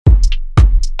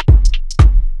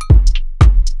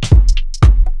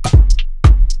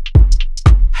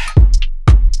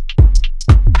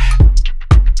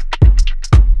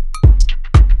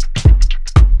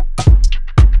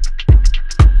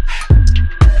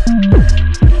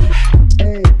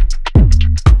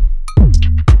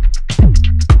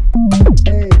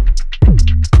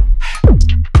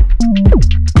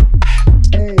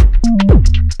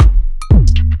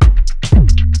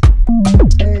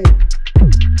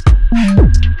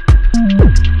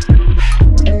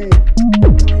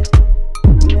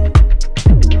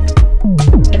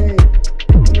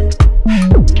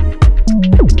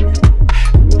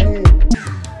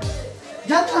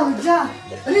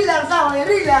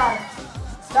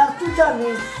Dar tu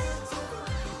Gianni.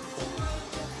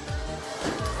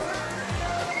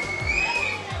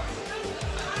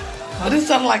 Oni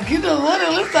estar lagi dong, oni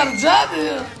estar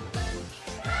jadi.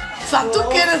 Satu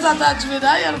kere sata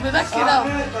cumina, yang beda kira.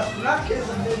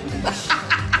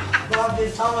 Guarda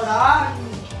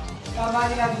saurani,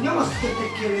 magari andiamo a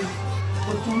schiettere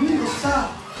ottolino sta.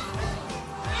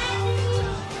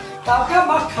 Tauka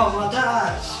makka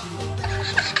madaraci.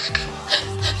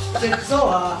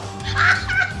 Stezzoa.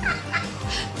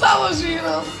 Samo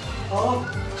žiro. Oh,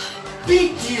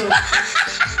 pittio.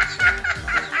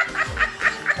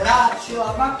 Razio,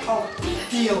 a makka o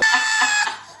pittio.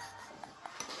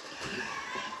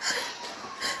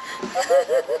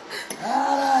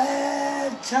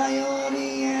 Ara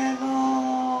Chayorieno.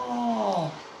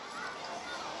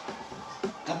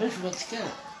 Acabei de jogar de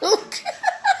esquerda. O quê?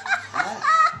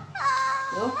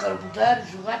 Eu quero mudar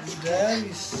de jogar de esquerda.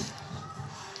 Mulheres.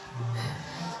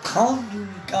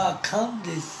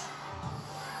 Candes.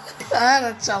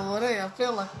 Ara, chamoreia,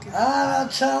 pela que. Ara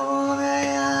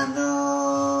Chayorieno.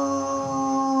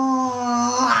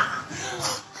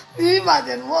 Ih, mas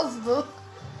nervoso.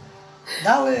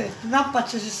 Dale,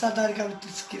 napače že sa dali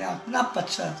gavitický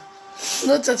napače.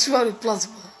 No ťa čuvajú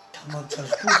plazma.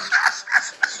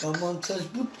 To moncaš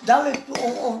but. Dale,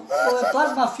 ove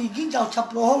plazma figi, dal ča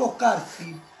pro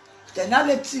holokarfi. To je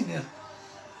najlepšine.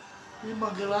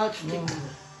 Ima gelačnik.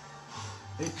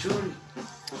 E čuli.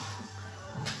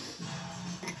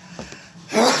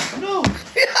 No.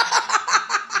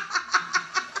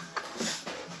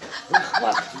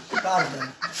 Hvatí. Pardon.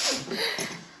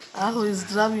 Ahoj,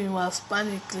 zdravím vás,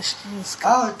 pani Kleštínska.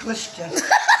 Ahoj, Klešte.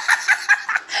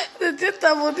 Kde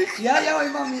tam oni? Ja, ahoj,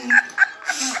 mami.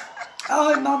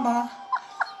 Ahoj, mama.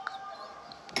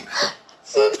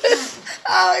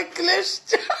 Ahoj,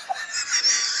 Klešťa.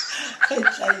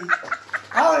 Hejčaj.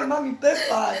 Ahoj, mami,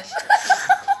 prepáč.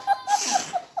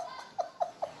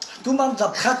 Tu mám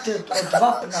zapchaté od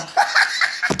vápna.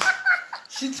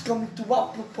 Všetko mi tu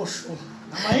vápno pošlo.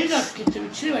 Ma inak, keď ste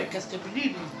učívali, keď ste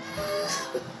bili.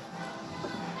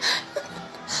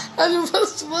 Ali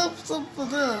vas mám som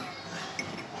podala.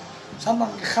 Sama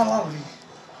halavi.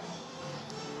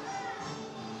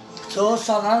 Co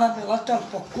sa nalame latar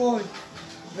pokoj.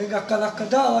 Vega kada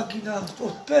gina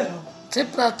od pera. Te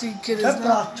pratim, ker Te znam.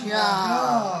 pratim.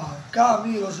 Ja. Ka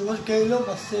mi rozumeš kaj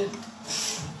loma se.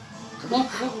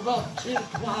 Kako,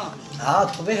 čirk, A,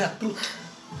 to veha tu.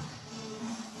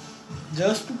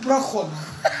 Gdje tu prahodno?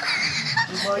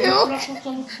 Evo,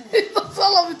 ima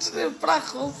salovične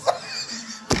prahos.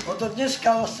 Od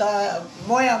dneška sa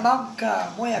moja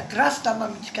mamka, moja krásna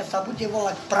mamička sa bude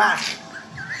volať Prach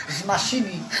z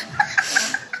mašiny.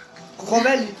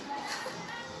 Choveli.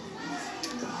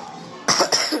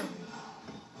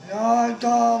 Jaj,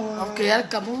 dávaj. Ok,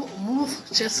 Jarka, mluv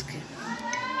česky.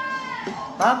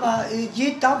 Mama,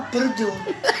 ide tam prdel.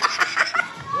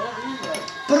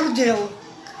 Prdel.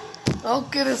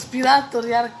 Ok, respirátor,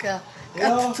 Jarka.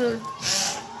 Jo.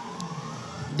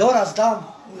 Doraz dám,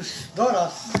 už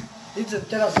doraz. Idem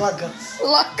teraz lagať.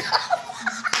 Zlagát.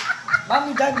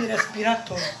 Mami, daj mi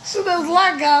respirátor. Sú nás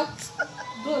zlagát.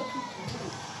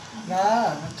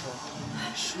 Na to.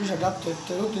 Už dám to,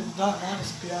 dá na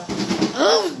respirátor.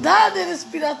 Dá-ne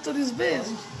respirátor bez.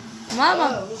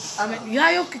 Mama,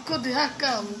 ja jo que kod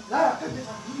hakam. Dá, pede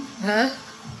na mim. Hã?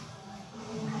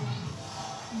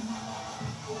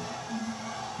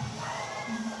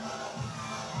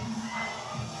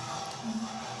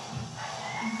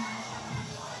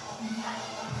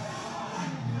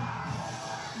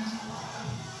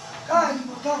 Kaj,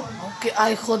 no dávaj. Ok,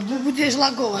 aj chodbu budeš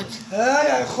lagovať. Hej,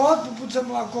 aj chodbu budem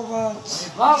lagovať.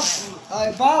 Aj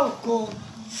balkón.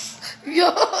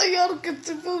 Jo, Jorka,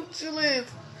 ti poučili.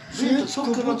 Všetko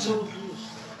budem.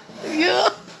 Jo,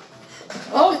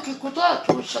 Anche kуда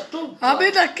tu sa tu. a my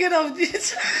na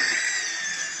kirovnici.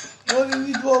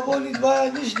 Oni dvaja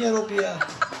nič nerobia.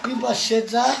 Iba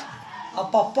šedza a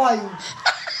papajú.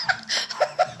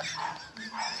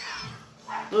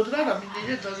 Do rana mi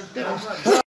nie dali teraz.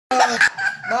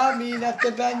 Mami, na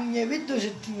tebe ani nevidno,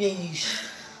 že ty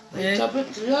nejíš. Ja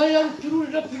tu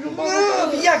napišu No,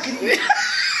 malo. vyjakri.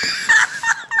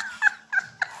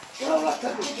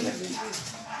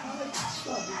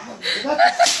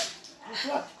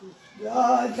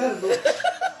 Jaj, verno.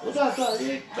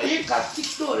 I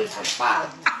cazzittore si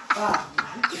fanno. A,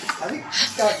 ali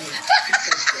skadne.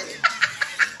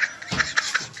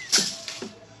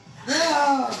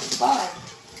 Ja, pár.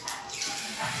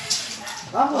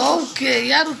 Vamos. Ok,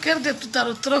 Jaru, kerde tu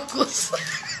taro trokos.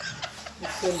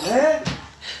 Sem he?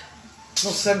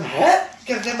 No sem he?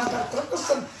 Ker nema dar troko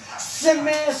sem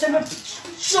me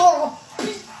pičoro.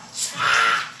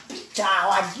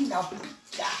 lagina,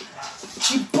 pica.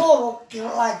 Ciporo,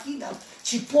 lagina,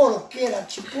 ciporo, che era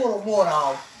ciporo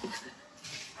moral.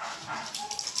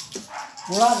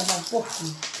 Volare ma un po'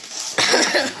 qui.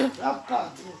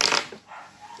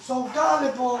 Soltare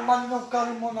po manno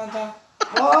caro monada.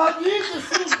 A niente,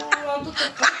 su, non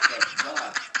tutto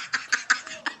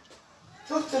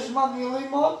Co chceš, mami,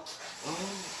 limot?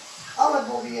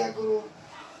 Alebo Viagru.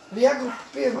 Viagru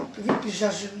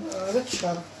vypíšaš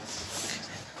večer.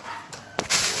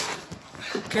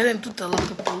 Querem tu tá lá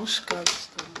pra buscar.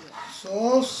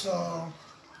 Sosa.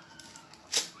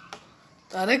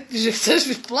 A rekli, že chceš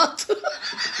vyplatu.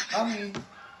 Mami,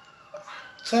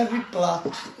 chcem vyplat.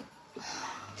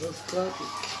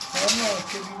 Áno,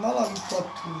 keby mala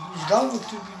vyplatu, už dávno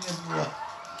tu by nebola.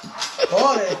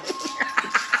 Hore.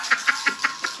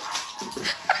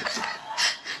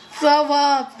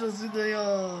 Salva,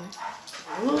 prosvidojoj.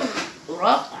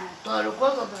 Raku, to je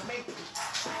rukoza da mi.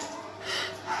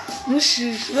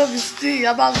 Musíš robiť ty,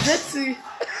 ja mám deci.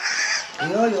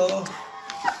 Jo,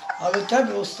 ale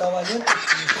tebe ostáva,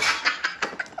 nepočne.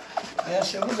 A ja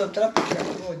sa budem trapiť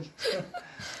ako koň.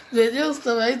 Ne,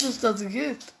 neostáva, idú stať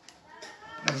get.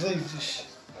 A zajdeš.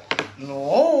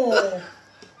 No,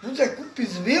 bude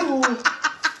kúpiť vilu.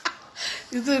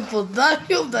 Idú im pod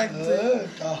nájom, tak to.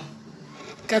 Tá.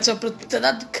 Kača proti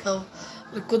tenadkal.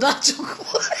 Leko dáčo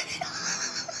kvôj.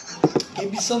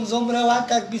 Keby som zomrela,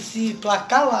 tak by si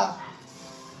plakala.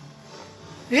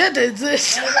 Jeden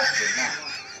zeš.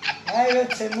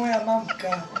 Najväčšia moja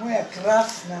mamka, moja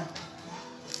krásna.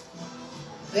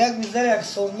 Jak mi zere, jak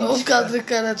solnička. Ovkadre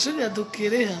karačunia do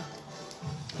kireha.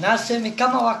 Nasce mi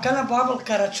kamava kana babal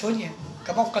karačonje.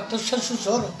 Kamavka to sa su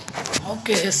zoro.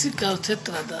 Ok, hesika od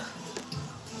tetrada.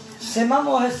 Se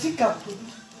mamo hesika tu.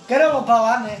 Kerelo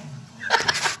balane.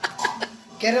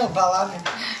 Kerelo balane.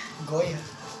 Goja.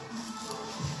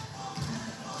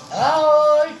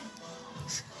 Ahoj.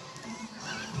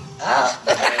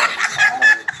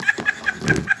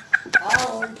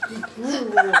 Ahoj, ty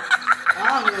kurvo.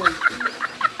 Ahoj.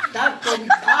 Tak to mi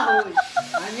ahoj.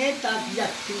 A nie tak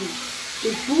jak ty. Ty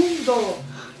pundo.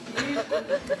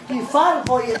 Ty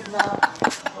farbo jedna.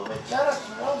 Do večera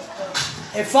ću novka.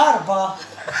 E farba.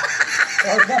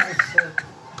 Odamo se.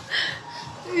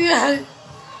 Jaj.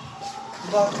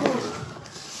 Da,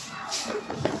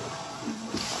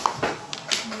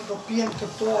 dopijem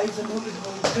to, a idem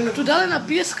odlično. Tu dale na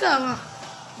pjeskava.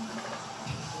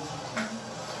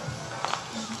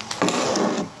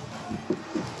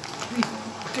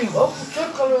 Ovu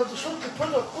čekali da što ti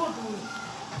prda kodu.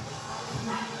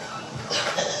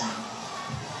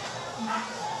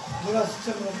 Teraz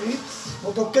chcem robiť,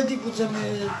 bo dokedy budem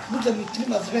mi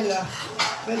trimať veľa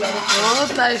rokov. No,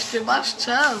 tá ešte máš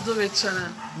čas do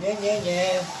večera.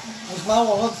 Nie, už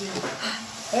málo hodí.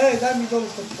 Hej, daj mi dolu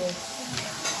toto.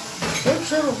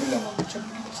 Čo robila mám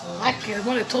čapica? Aké,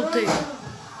 more to ty.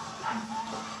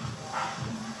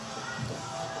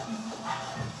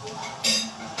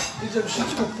 Idem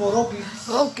všetko porobiť.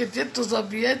 No, keď je to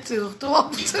zabijete, to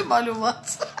vám chce maľovať.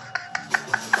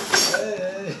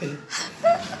 Hej.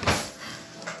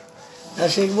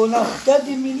 Takže ona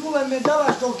vtedy minule me dala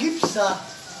do gipsa.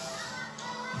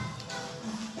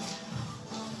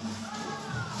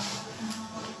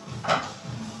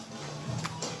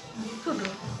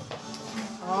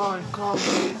 Aj, kámo.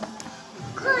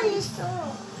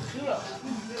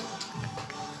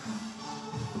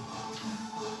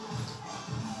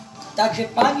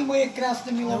 Takže páni moje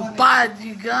krásne milované.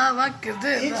 Pani, gáva,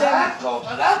 kde? Idem. Tako,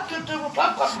 da radite mu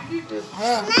tako vidite.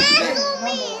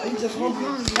 Idem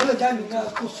robiť. Ale daj mi na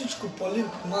kosičku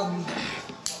polivku, mami.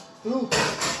 Ruku.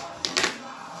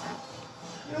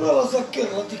 Mala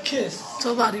zakerla ti kes.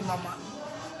 Co varí mama?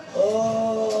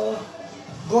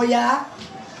 Goja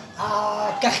a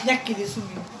kachňakiny sú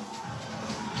mi.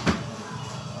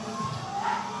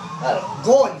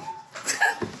 Goj.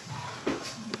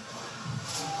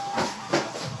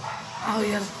 Ahoj,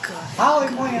 Jarka. Ahoj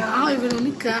moja. Ahoj,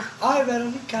 Veronika. Ahoj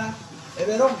Veronika.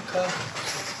 Veronka.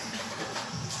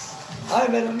 Ahoj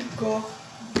Veroniko.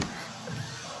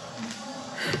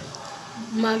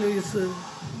 Maluj sa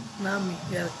nami,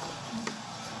 Jarko.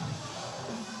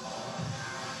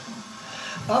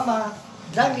 Mama,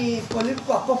 daj mi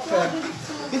polivku a poper.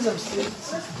 Idem si.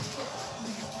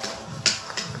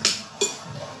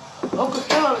 Ako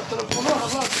htjela mi telefonova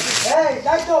vlada. Hej,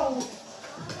 daj tomu.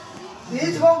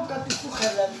 Idź vonka, ty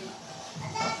kucharami.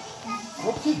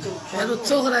 Optiku. Jaro,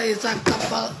 co hraje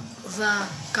za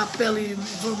kapely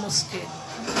v Moste?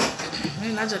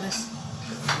 Ne, nađa nes.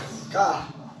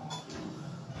 Ka.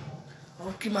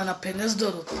 Ovki má na penes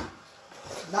dorot.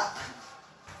 Na.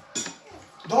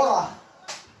 Dora.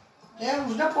 Ja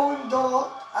už nepoviem Doro,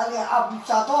 ale ali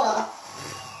abusadora.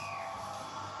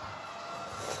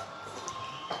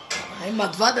 A ima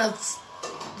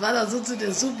 12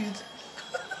 zucine zubi.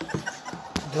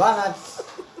 12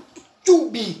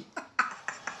 zubi.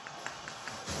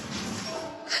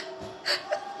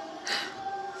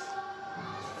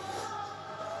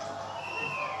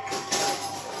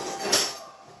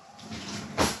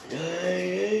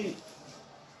 Ej.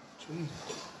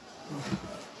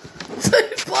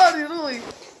 Sai fuori lui.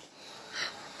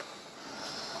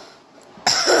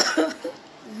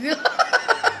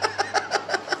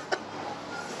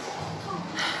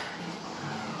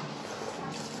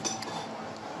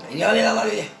 Vediamo la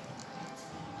maluje.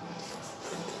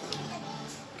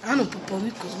 Ano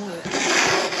popolniku znovu.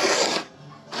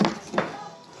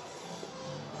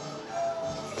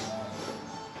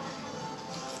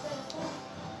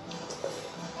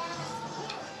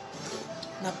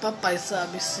 Napapaj sa,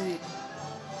 aby si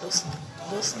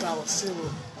dostal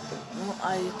silu. No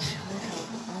a iď, nechal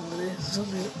Andrej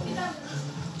zuby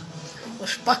o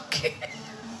špaky.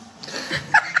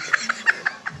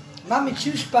 Mami, či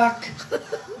už pak?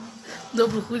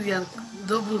 Dobrú chuť, Jarko.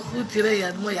 Dobrú chuť,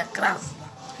 Rejad, moja krásna.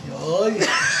 Joj.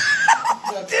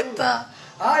 Teta.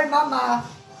 Aj, mama.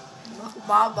 No,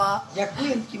 mama.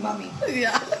 Ďakujem ti, mami.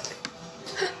 Ja.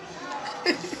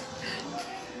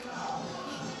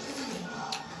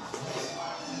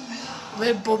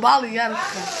 Vem pomaly,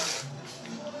 Jarka.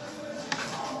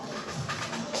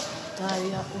 Tá,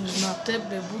 ja už na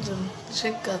tebe budem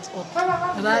čekať od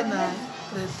rána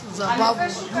pred zabavu.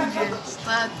 Bude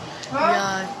stať.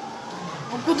 Ja.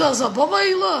 A kuda zabava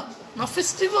ila? Na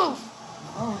festival?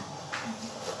 Oh.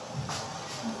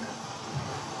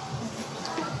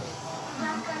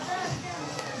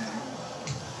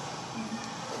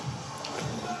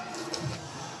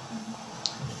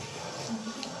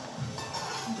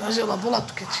 Takže ela bola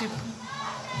tu ketchup.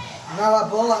 Mala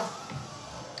bola.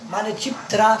 Mane čip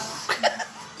tras.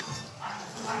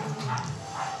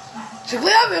 Če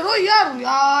gledame, no Jaru,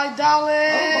 aj dale.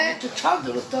 Tu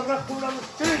čandru, to vraku na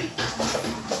tri.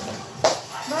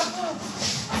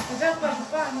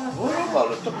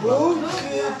 Urobalo to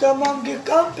Luke, tamam ge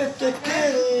kampe te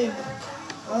kere.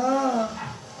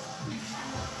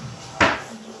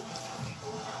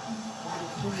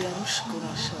 Tu Jarušku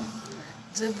naša.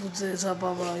 Kde bude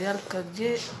zabava? Jarka,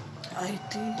 kde? Aj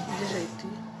ty? Kdeže aj ty?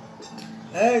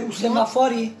 Ej, u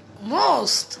semafori.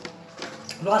 Most!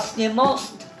 Vlastne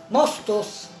most.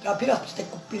 Mostos. Kapiraš ste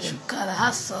kúpili. Šukar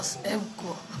hasas,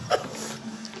 Evko.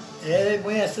 Ej,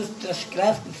 moja sestra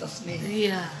krásne sa smie.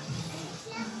 Ja.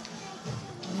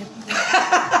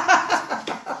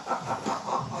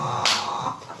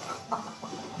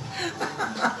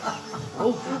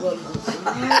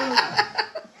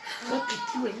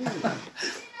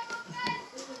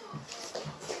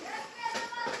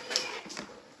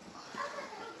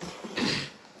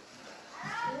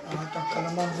 Taká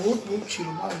na mám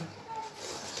vúčilu, mali.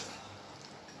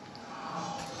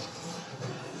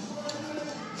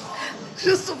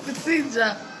 Što su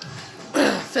picinđa?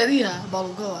 Ferija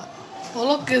Balugova.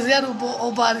 Oloke z Jaru bo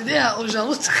obarideja o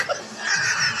žalutku.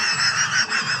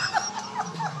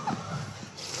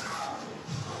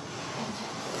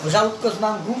 O žalúdko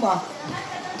mám guma.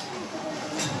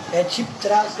 Čip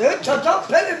tras. Čo,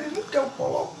 pere mi muke u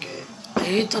polovke.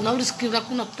 To na ulički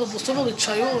vraku na to poslovali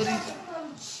čajori.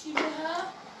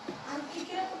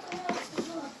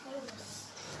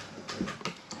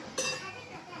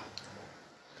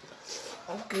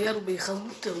 Jaru bi ih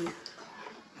hazbutili.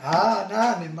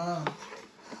 Nemam.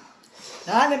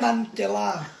 Nemam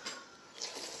tela.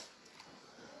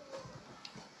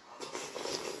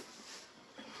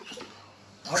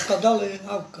 Avka dole,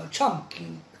 avka, čamki.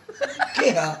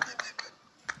 Keha.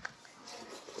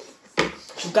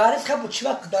 Šugareska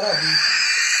počivak da radi.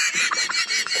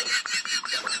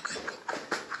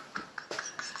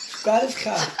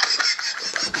 Šugareska.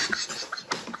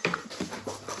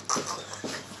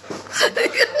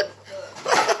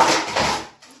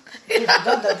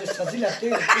 Da, ćeš fazilja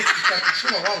tebe, kesti kad te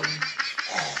čima vali.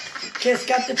 Kesti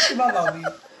kad te čima vali.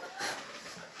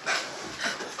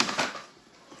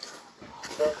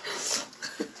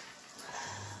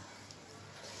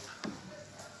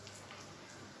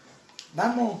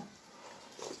 Mamo,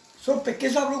 sope, che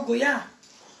zavrugo ja?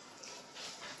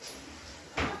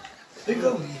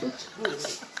 Pegovi.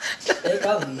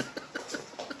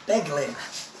 Pegle.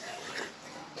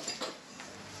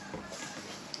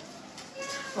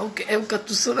 Ok, Evka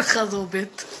tu se naha za obed.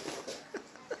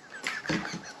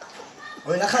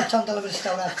 Oj, naha čanda la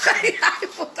restauracija. Aj,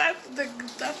 potaj tu da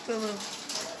gledate.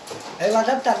 Evo,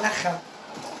 da naha.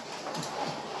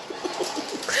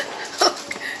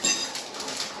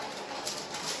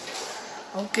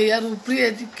 Ok, iar un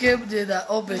prieten chemne na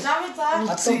obed.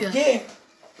 A to gdje?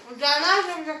 Da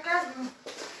nađem da kažem.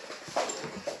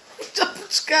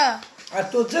 Čapučka. A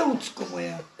to Zelucko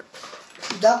moja.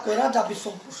 Dako, rada bi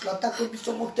som pošla, tako bi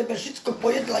som od tebe všetko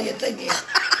pojedla jedenje.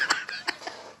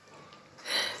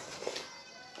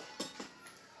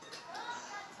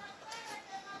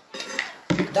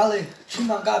 Dale,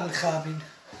 čimam gaver havin.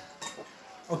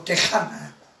 Od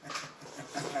tehana.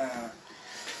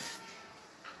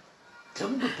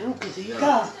 Samo da poruke se ja.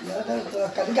 Da,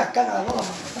 kad iga kana, volam,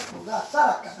 tako da,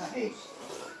 Sara kana, hej.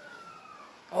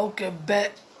 Ok,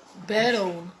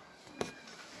 Beron.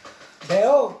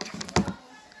 Beo,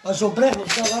 a zo breho,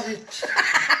 da varit.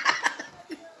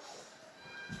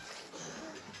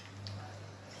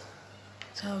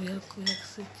 Čau, Jarko, jak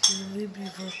se ti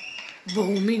líbí v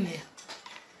Bohumíne?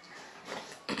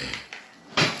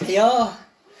 Ja,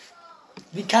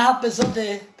 vi kápe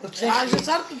zode po A Čechu. že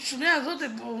Sarku čunia zode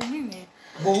Bohumíne.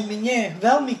 Bohumine,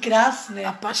 veľmi krásne.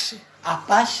 A paši. A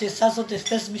paše sa zode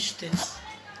fezmištes.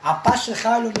 A paše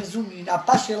hajlo mezumín, a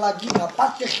paše lagina, a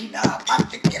paše china, a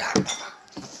paše kiraka.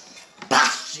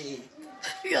 Paše.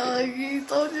 Jaj,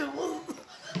 to nemôžem.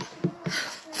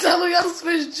 Celo jar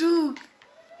smeš čuk.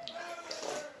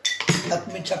 Tak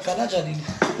mi čaká na žanin.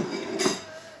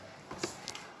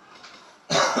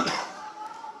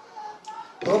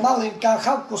 Romalinka,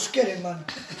 chavko škereman.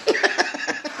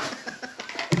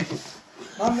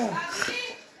 Mamo,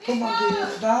 to mám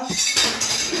dá.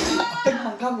 A pek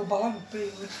mám gamu balanu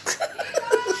pejle.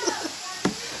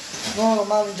 No,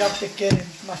 Romalin, já te querem,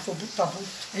 mas sou buta buta.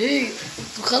 Hej,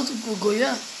 tu chaltu po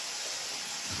goja.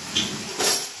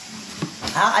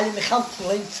 Ale me chavku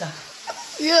lenca.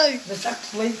 Jaj, Me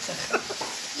sakku lenca.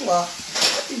 Lá.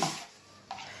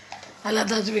 ale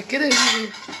da ću me kere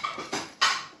živi.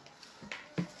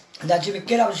 Da žive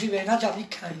kerav žive nađa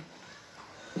vikaj.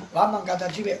 Vamanga da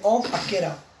žive on pa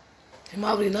kerav.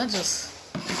 Ima vri nađas.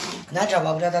 Nađa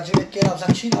vabra da žive kerav,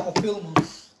 začínamo filmu.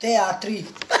 Teatri.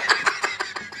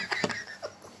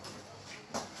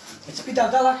 Keď si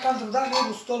pýtal, dala každú, dá mi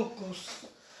jednu stolku.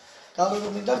 Dala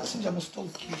mi darci, idem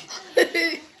stolky.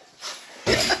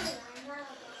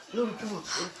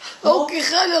 Ok,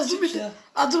 halja zubite.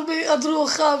 A drugo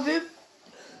havim.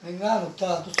 Engano,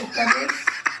 tá, to sú kamer.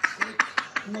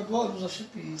 Uma dvoru za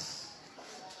šipis.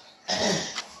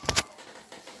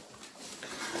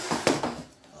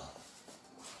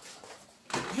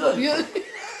 Jaj.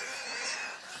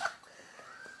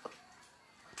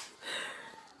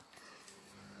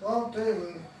 Mám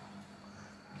tebe.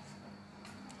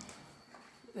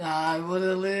 Jaj,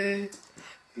 morele.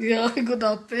 Jaj, go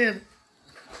da per.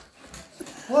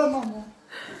 Oj, mamo.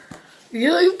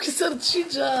 Jaj, u que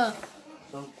sarčiđa.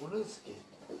 Sam kureski.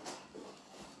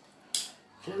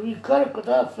 Se vi carco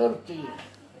da ferti.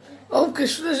 O que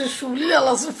šuneže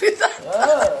šulijala zubita.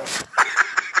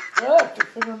 To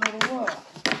se ne normal.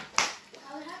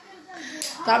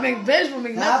 Ta mek bežmo,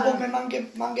 mek Nabo nađa. me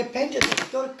mange penđe,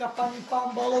 doktorka pani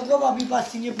Pambalogova mi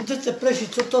vas i nie budete prežiť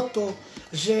co toto,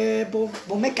 že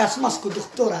bo meka smasku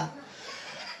doktora.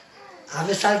 A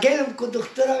ve sa gelom kod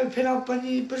doktora mi penal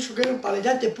pani pršu gelom, ale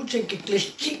dajte pučenke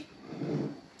klešči.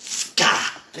 Ska!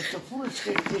 To se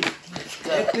fureske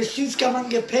kleštinska. Kleščinska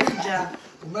mange penđa.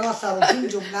 Umela sa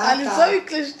rodinđom Ali nata. sami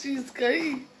kleščinska,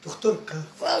 i. Doktorka.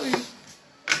 Sami.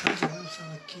 Nađe sam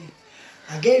aqui.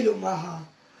 A gelom aha.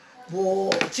 Bo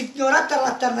ciknyorata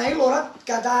latarna ilorat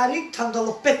kada riktan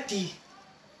dalo peti.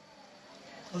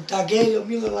 Ta gelom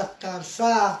milo latar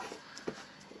sa.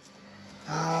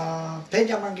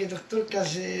 Penja mange doktor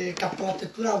kaže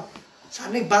kapelatetura sa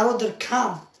nek baroder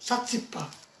kam, sa cipa.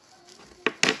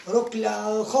 Roklja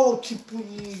holov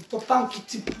cipuni, topanki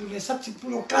cipune, sa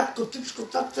cipuno kratko, tipsko,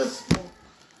 sa cesno.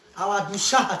 Ala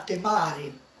duša te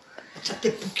marim. Sa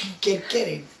te pukin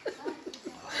kerkerim.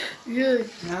 Jaj.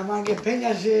 Ja mange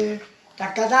penja že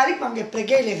ta kadarik mange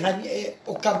pregele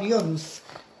o kamionus.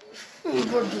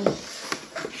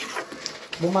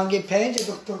 Bo mange penja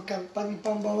doktorka pani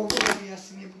Pambalogova, ja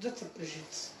si ne budete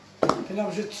prežiť. Penam,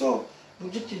 že co?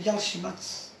 Budete ďalší mať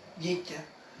dieťa.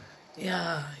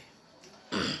 Jaj.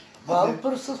 Malo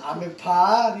prsa. A me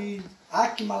pári.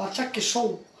 Aki mala čaké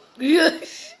show. Jaj.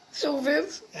 Šo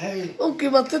vec? Hej. O que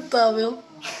ima tetável.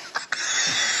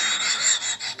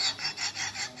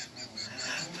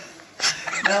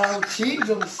 Naučím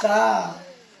sa.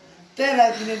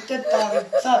 Teraz mi netetávim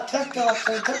sa. Trkala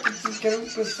sa, trkicinke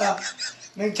ruku sa.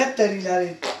 Men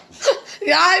teterilari.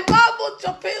 Jaj, mamo,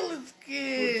 čapelički.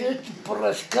 Ti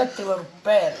porascate per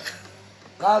per.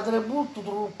 Cadre molto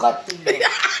truccate.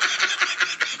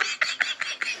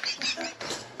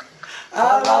 A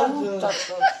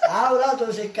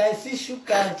Aurado, že kaj si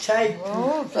šukár čaj tu.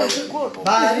 No, to je skoro.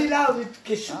 Marina,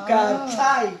 ke šukár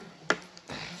čaj.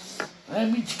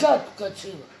 Mička tu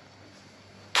kačila.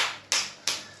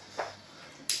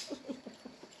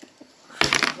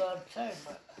 Šukár čaj,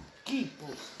 kipu.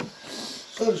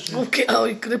 Muke,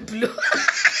 ahoj, kreplju.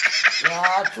 Ja,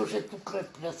 čuže tu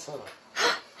kreplja sada.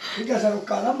 Fica za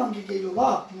rukana mangi ke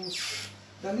ovako.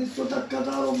 Da nisu tako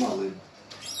dalo mali.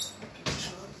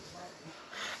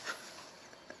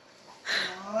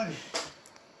 Aj.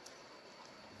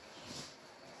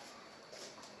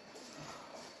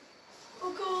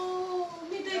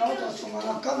 Ja da sam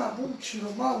na kana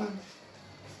bučilo malo.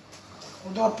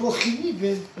 Da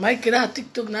prohinive. Mai kira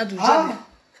TikTok na duđane.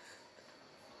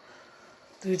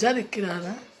 Duđane kira,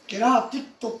 na? Kira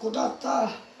TikTok da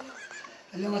ta.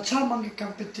 Ele la cea mangi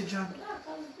cam pe tegean.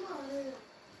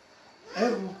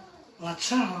 Evo, la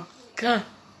cea. Ka?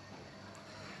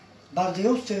 Bar de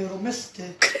eu ste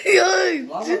romeste. Joj,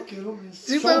 Lama ke romeste.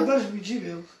 Ti Što pa- baš mi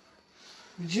živeo.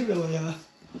 Mi živeo ja.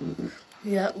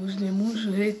 ja už ne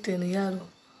môžu, hej, ten Jaro.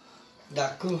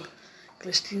 Dako.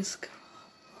 Kleštínska.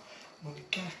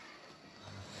 Monika.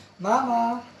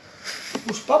 Mama.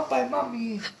 Už papa i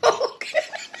mami.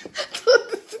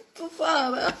 To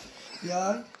Sára.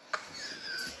 Jaj.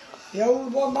 Ja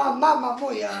mama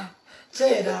moja,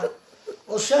 dcera,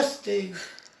 o 6.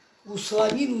 u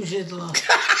slaninu žedla.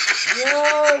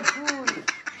 Joj, fuj.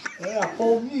 Ja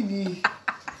pomini.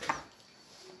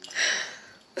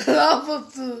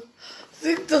 Работу.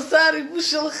 Сикто Сари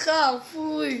бушел ха,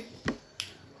 фуй.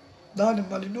 Dane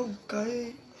malinovka,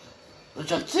 ej.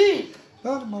 Začaci?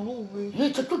 Dane malove.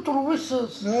 Jejte tu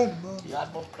turvisas. Dane ma. Ja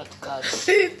bom predkažu.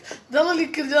 Сит, дала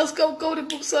ли кирджаска у коври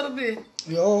бук сарби?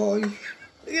 Joj.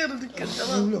 Јер ли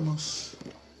кирджала? Problemas.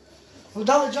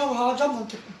 Odale džava hađama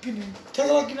te kupine.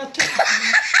 Tela gi na te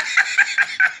kupine.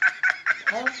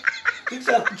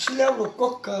 Ite ako €1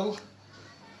 kokao.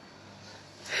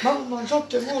 Mama,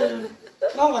 žote more.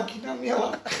 Mama gi nam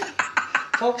jela.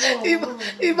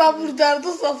 Има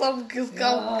бурдарdo sa sam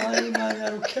kiskam. Ja, ima ja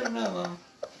ruke nema.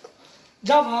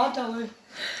 Džava hađale.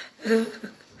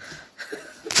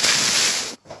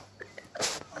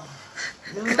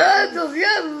 Кајдо,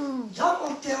 јеру.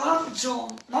 Diamante lancio,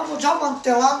 mamma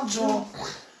diamante lancio,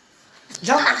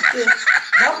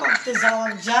 diamante za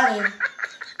lanđare,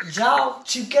 džao,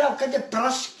 čikera kada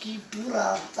praški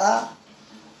purata.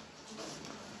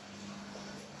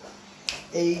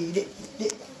 Ej,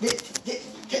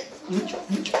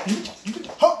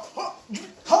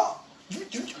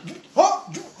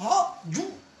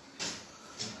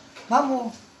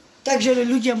 Mamo, takže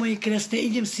ľudia moji krásne,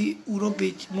 idem si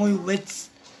urobiť moju vec,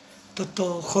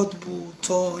 toto chodbu,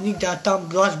 co nikde tam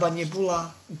dlažba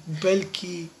nebola,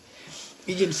 kúpeľky,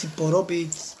 idem si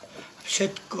porobiť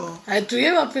všetko. Aj tu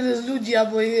jema 50 ľudí,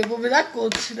 abo me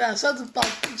nakončila, sad tu pal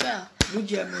kuća.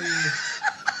 Ľudia moji,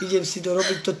 idem si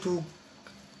dorobiť to tú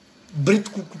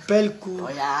britku kúpeľku,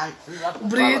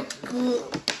 Britku.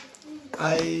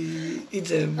 aj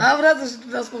idem, A vrata že tu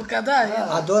nás koľka dá,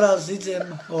 ja. a doraz idem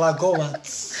lagovac,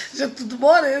 Že tu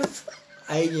dmores.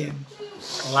 a idem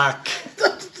lak. To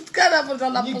tu tkana možda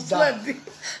na Nikda. posledný.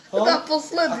 O? Na A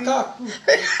posledný. kako?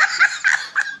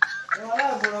 Ja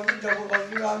najbolja nikda bola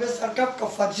bila, ja sam kapka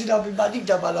fađina bi ma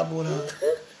nikda ma namora.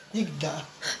 Nikda.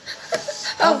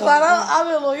 A para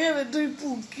Amelo jeme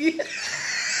 2,5 kg.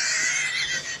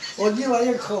 Od njila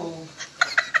jehovu.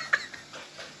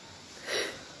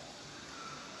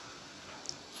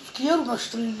 Skjeru na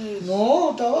štrini.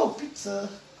 No, dala pizza.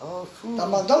 A, fu. Da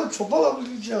ma dali čobala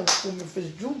liđa, ko me fez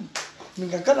džum. Mi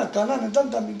ga kana ne dam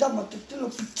da mi dama te tilo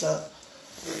pizza.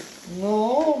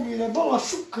 No, mi ne bala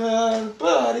šukar,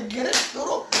 pa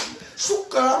regrettoro,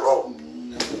 šukaro.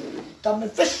 Da me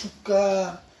fez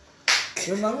šukar.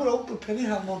 Ja ma mora uppe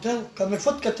peniha model, kad me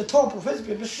fotkate to po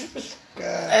Facebooku, me fez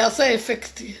šukar. Ja sa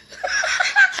efekti.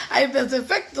 Aj bez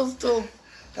efektov to.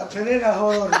 Da penina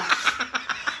horor.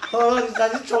 Horor, da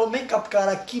ničo make-up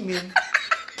kara kimin.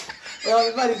 Ja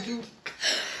mi mari džuk.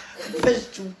 Fez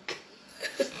džuk.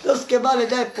 Los che male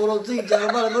dai poroziglia,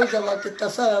 non male noi da te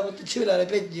tasara, ma ti ci la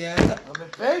repegna. A me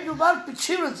penju mar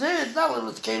pičivre zed,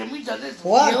 nale, skajne mi da ne znam.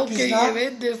 Guarda, Joke je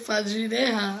vede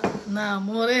fađineha na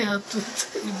moreha tut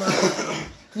ima.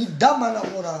 ni dama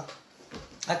namora.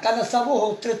 A kada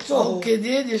savoho trecoho, Oke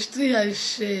djedje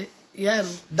štrihajše Jaru.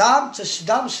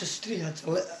 dam se strihat,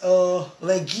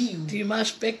 legiju. Ti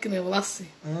imaš pekne vlasi.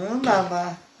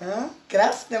 Mama,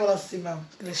 krasne vlasy mam.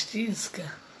 Kleštínska.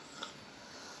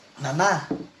 Mama,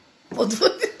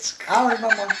 Podvodnička. ale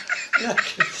mama,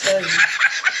 jakie celi.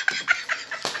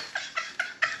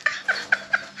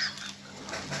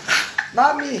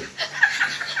 Mami,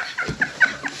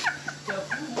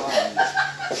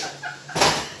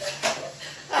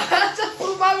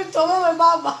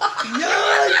 mama.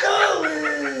 Jaj, dale!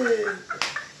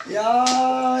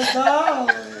 Jaj,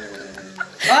 dale!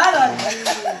 Hvala ti!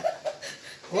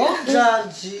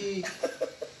 Obđarđi!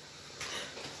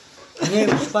 Ne,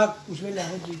 pak už velja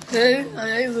hođi. Hej, a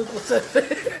ja idem po sebe.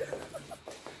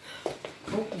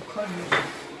 Koliko konju?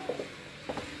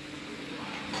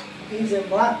 Ide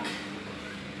vlak.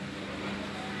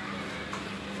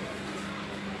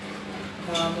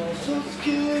 Kamo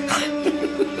sudski,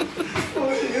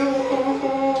 ojo,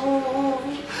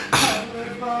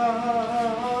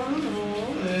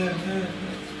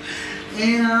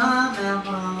 i na me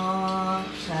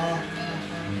moća,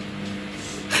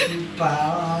 i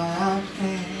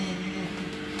pate.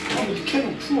 Ovo ti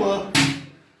kenu čuva.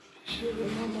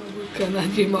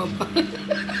 Kanadji mama.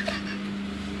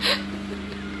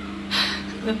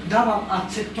 Da vam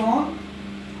aceton.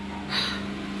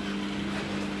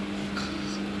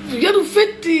 Jedu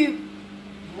feti.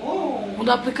 Oh.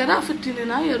 Onda prekara feti ne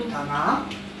najeru. Tana.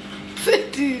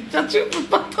 Feti, ja ću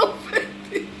pato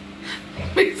feti.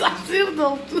 Mi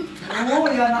zasirnal tu. O,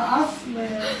 ja na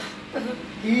asme.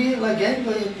 I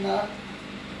legenda jedna.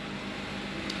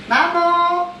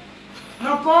 Mamo!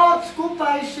 Na pod,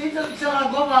 skupaj, idem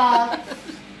cela govat.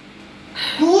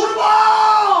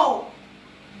 Kurvo!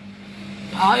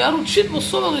 A ja ručitmo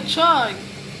soveli čaj.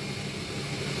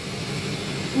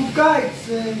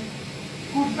 Kukajce.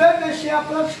 Kud bebeš ja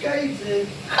pročkajce.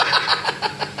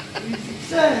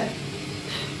 Vizice.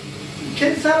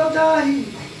 Ken sa rodahi.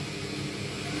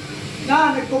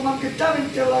 Na, neko mam ketavim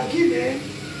te lagine.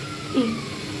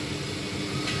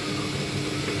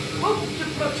 Kako te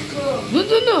pročka?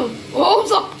 No. O,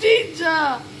 za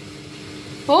ptiča.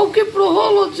 Ovke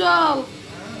proholođal.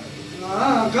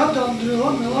 A, gada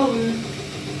Andreone, lale.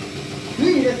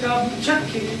 Nije kao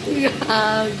čaki.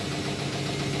 Jaj.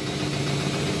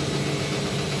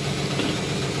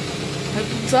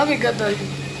 Sami gadaju.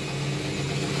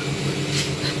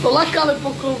 Polakale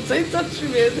po kolce i tači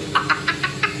vede.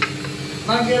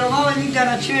 Ma vjerovali nigda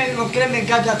na čime okreme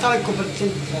gada taleko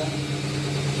brcenca.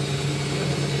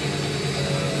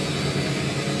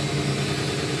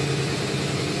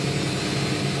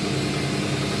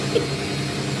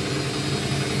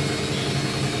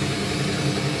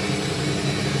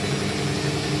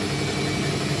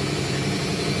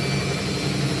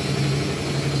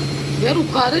 Vjeru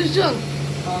karežđan.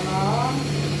 Ana,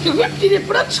 Čekaj ti ne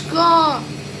pračka.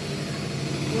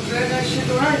 už neće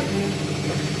dorajbe.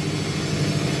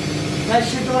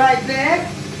 Neće dorajbe,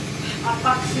 a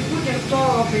pak si budem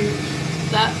to robit.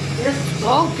 Da.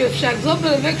 Ovke však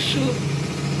zobere vekšu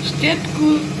štjetku,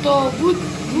 to bud.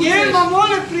 Nema,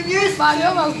 mole prinjesti. Pa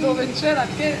ljovaš do večera,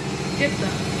 kjeta.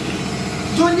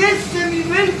 Donese mi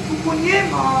veliku ko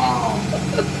nemam.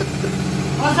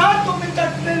 A zato me tak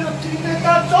prelotri,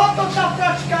 neka co to ta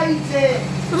pračka ide.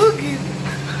 Drugi.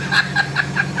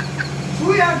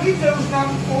 Čuja gide už nam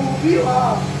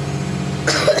poubila.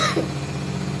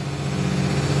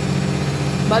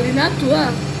 Balinatu, a?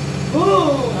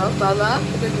 A pa da,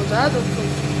 nego da to.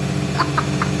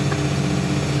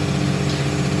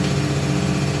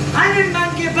 Ajde man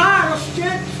gebaro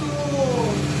štecu.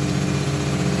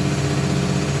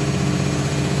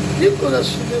 Niko da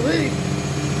su ne vej.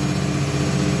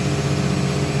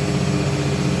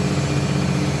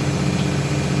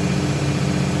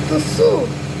 To su.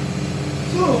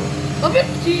 Su, Ove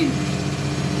pti.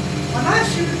 a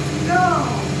naši da.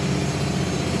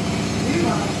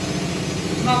 Ima.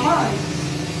 Mamaj.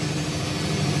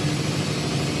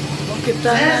 Ovke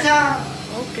ta. Zeza,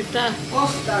 Ovke ta.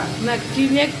 ostan. Nek ti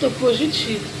nekto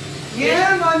požiči.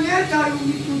 Nema, ne daju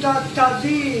mi tu da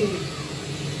tadi.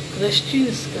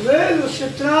 Krešćinska. Velo se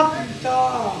trapim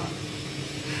ta.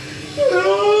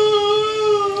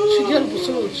 Či djel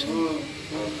posluča.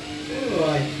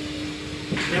 Right.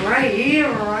 Yeah, right here,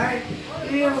 right?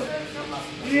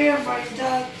 Here, like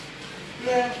that.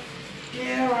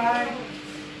 Yeah, right.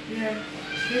 Yeah.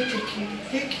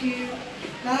 Thank you.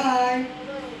 Bye.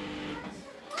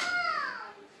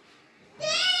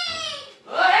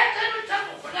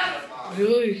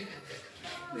 Joj.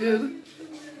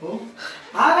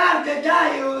 Alar te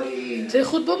daj, Ori. Te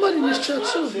hudba mali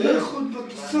nišćaču. Hudba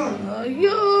tu sam.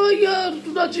 Ja,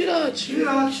 tu nađi rači.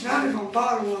 Čirač, naravno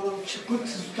paru, ali će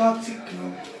kuci su ta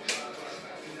ciknu.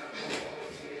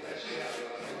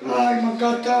 Aj, ma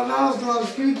kad te nazla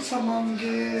žbica,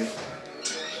 mange.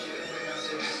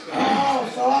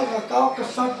 Sada, kako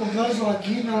sako vezla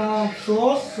gina,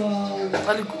 sosa.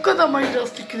 Ali kuka da ma ide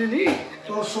stikreni?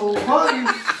 To su u gori.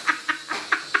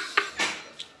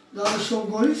 Da li su u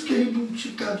gorinske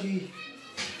ribunči kađi.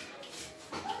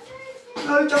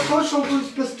 Ali tako su u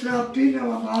gorinske strapine,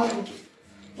 naravno.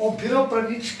 Opiro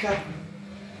pranička.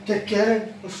 Te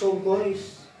querem, eu sou o Goris.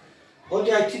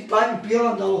 Ovdje aj ti pani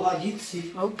pjevam da u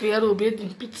Hadici. A ok, ja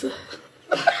objednim pizza.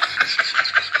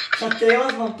 Sad te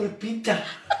vas vam prepita.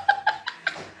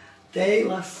 Te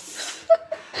vas.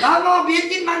 Mamo,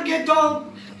 objednim man ge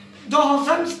do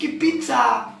hozemski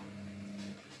pizza.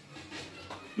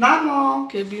 Mamo.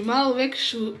 Keby mal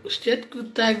väčšiu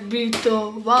štetku, tak by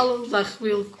to malo za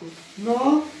chvíľku.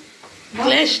 No.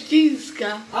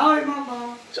 Kleštínska. Ahoj,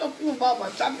 mama. Čo tu, mama,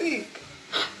 čabík?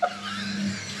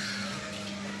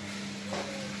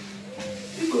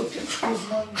 Figo te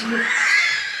spoznam.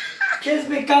 Che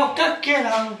sme kao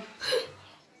kakkeran.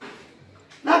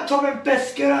 Na tome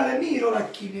pescherare miro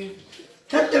rakine.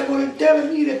 Tette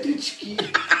volentieri mire trički.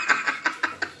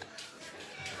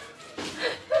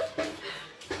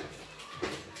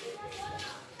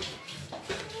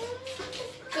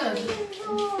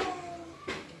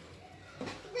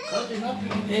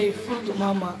 Hej, furt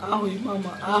mama, ahoj,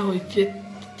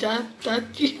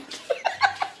 tati.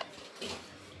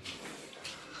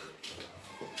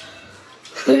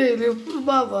 Hej, furt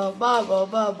mama.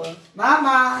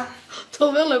 Mama.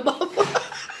 To vele mama.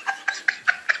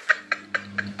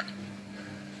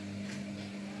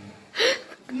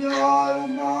 Joj,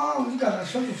 mama. Videla,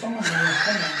 što tu sama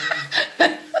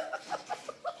ne.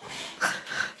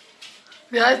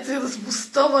 Ja ti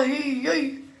razpustava,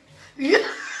 joj.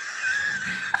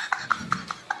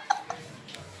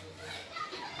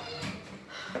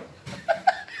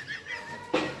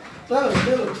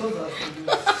 Bilo to da.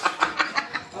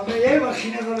 A me jevaš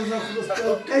i ne znam zašto da ste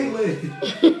okejle.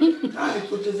 Daj,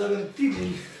 ko te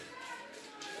zavrtili.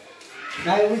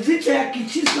 Daj, uzice, jaki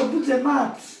čisto bude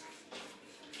mac.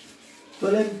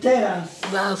 Volenteras.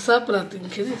 Da, sapratim,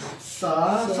 Kris.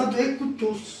 Sad je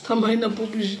kutus. Tam aj na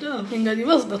pobližda, engani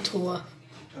vas da tova.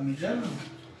 A mi žena?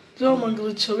 Džoma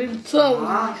gličovin calu.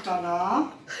 A, šta na?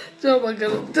 Džoma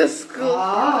garotesko.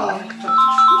 A, šta ti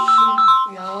sluši?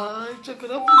 Jaj, čekaj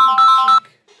na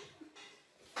pobližčik.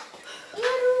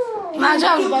 Ma,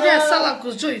 džavu, ba ne,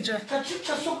 salanko, džojđe. Ta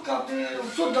čiča soka,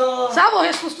 so da... Samo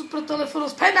jesmo tu pro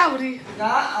telefonos, penavri.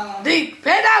 Da, Dik,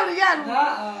 penavri, Jaru.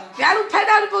 da. Jaru,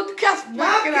 penavri, podcast.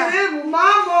 Nakerevu,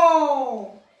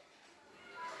 mamo!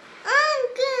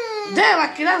 Deva,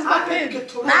 ki nas ba pen. Anke,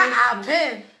 to Na, je. a,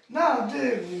 pen. Na,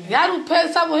 devu. Jaru,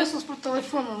 pen, samo jesmo pro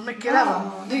telefonos, ne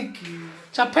kerava. Dik,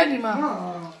 ča pen ima.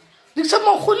 Na. Dik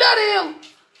samo huljaril.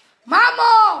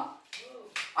 Mamo!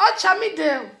 Oća mi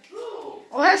del.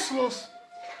 O jeslos.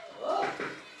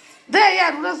 De,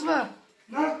 Jaru, razva.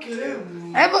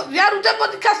 Nakerevu. Evo, Jaru, de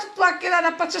podcast tu a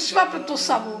kerana, pa ćeš va pre to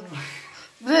samo.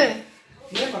 De,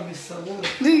 Nema mi savor.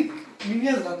 dik. Mi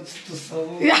ne znam si to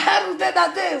savor. Jaru, de na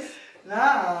des.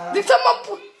 Na. Dik samo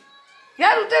pu...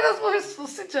 Jaru, de nas može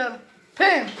sjećar.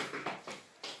 Pen.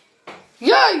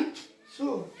 Joj!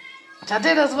 Su. Ča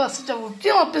de nas može sjećar.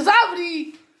 Tijelo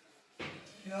pezavri.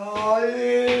 Joj.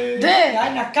 De.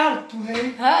 Daj na kartu,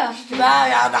 hej. Ha? Da,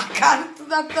 ja na kartu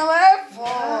na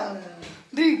telefon.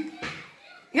 Dik.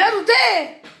 Jaru,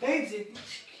 de. Pejzi.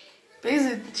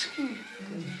 Pezetički.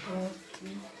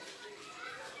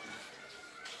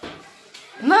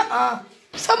 Na-a.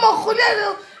 Samo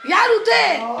huljeril. Jaru, de.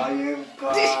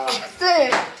 Ajevka. Dik,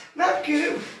 de.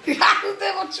 Nakerevu. Jaru,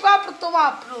 de, moći vapro to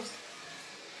vapros.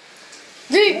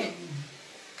 Dik.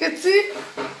 Kad si?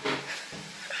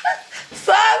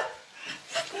 Sad?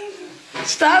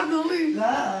 Šta nuli?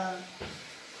 Da.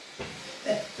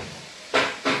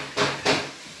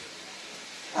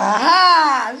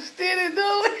 Aha, 4-0.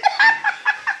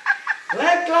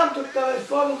 Reklam do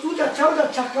telefonu, suda čau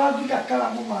da čakla diga kala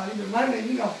mama, ide, majme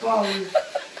njega pao.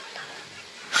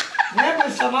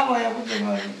 Nebe sa mama, ja budem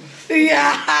majme.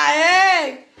 Ja,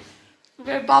 ej.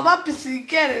 Me mama pisi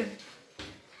keren.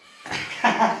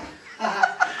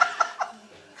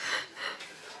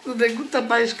 Ne guta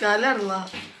baiš kaljarla.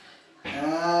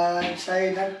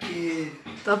 Čaj neki...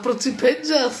 Da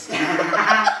procipenđas.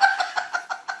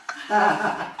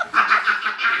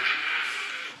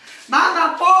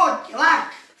 Mama, pođi, lak!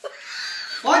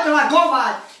 Pođi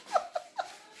lagovat!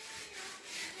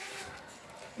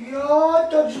 Joj,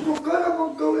 tak ćemo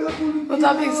karamo kao ja budu...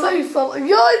 Da mi sami fala.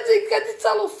 Joj, kad ti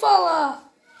calo fala.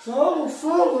 Samo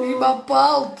falo. Ima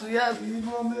paltu, ja.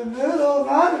 Ima me mera,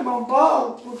 nanemam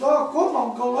balku, da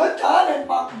komam galeta,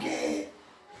 nemam ge.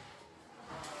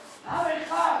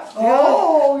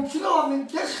 O, činala mi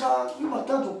teha, ima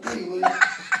tato pivo.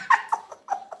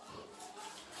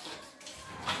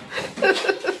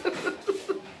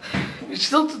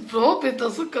 Što tu propeta,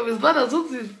 suka, me zbara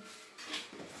zucir.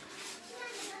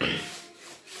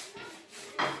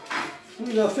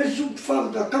 Da fez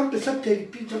fac, da cam pe să te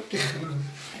ripici, te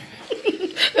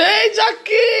Ei,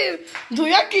 Jackie! Do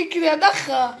Jackie,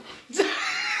 criadaha!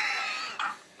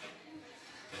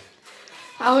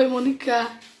 Ahoj Monika.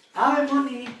 Ahoj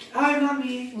Monik, ahoj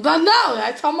mami. Da não,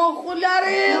 aj samo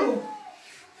huljarim.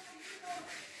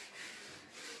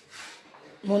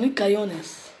 Monika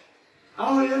Jones.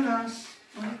 Ahoj Jonas,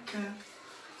 Monika.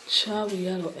 Čau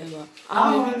Jaro Eva.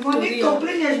 Ahoj Moniko,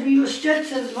 prinieš mi już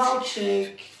ścierce z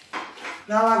walczek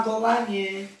na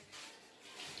lagowanie.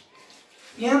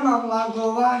 Nie mam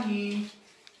lagowani.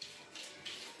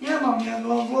 Nie mam jak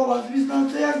lagować, wy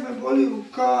znacie jak mnie boli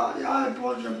ruka, ja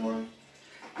Boże mój.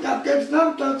 Ja keď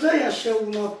znam to, co ja się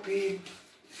ulepię.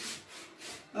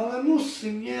 Ale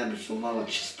musím, nie, by som malo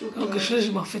čistotu. Eu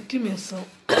geschrieben mal für die Messer.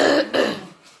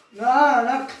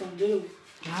 Na kandil.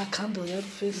 Ja, kann du, ja, du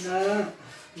fest. Na,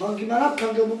 mám gi na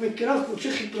kandil, bo mi krát po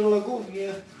Čechy pro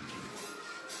lagovnie.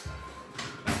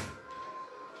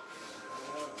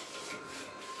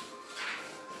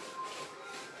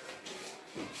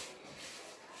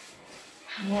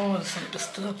 No, sam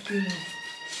bestrapili.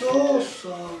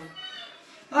 So.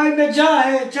 Ajme,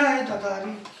 čahe,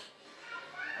 tatari.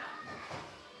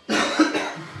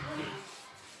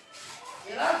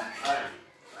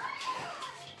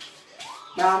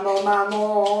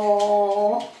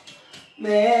 Mamo,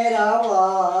 mera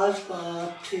vas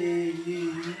pati.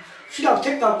 Şuraya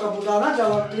tekrar kapıdana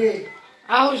cevap ver.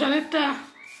 Ahoj Žaneta.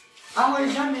 Ahoj,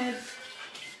 Žanet.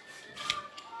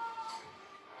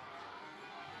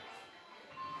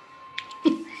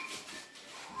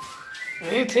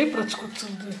 Ej, ty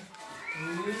pračkucovdy.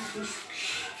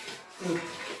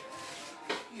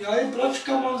 Ja i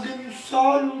pračka mám genu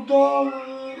sálu dole.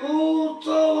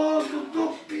 Celá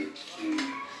do piči.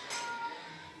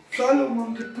 Sálu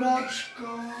mám ge pračka.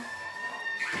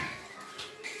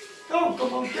 Toľko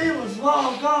mám telo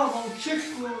zval, dával,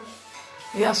 čeklo.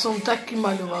 Ja som taky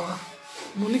maľovala.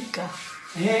 Monika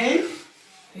Hej?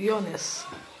 Jones.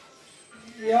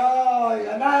 Jaj,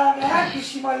 a na jaký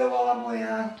si maľovala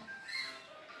moja?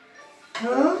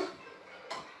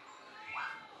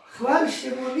 Chváľ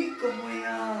się, Moniko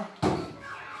moja.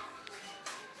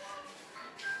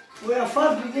 Tvoja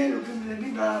farby neľúbim,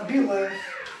 iba bílé.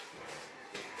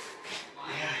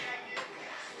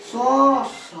 So.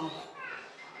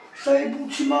 Sa jej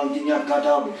buči mal nejaká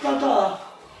dámu, kada.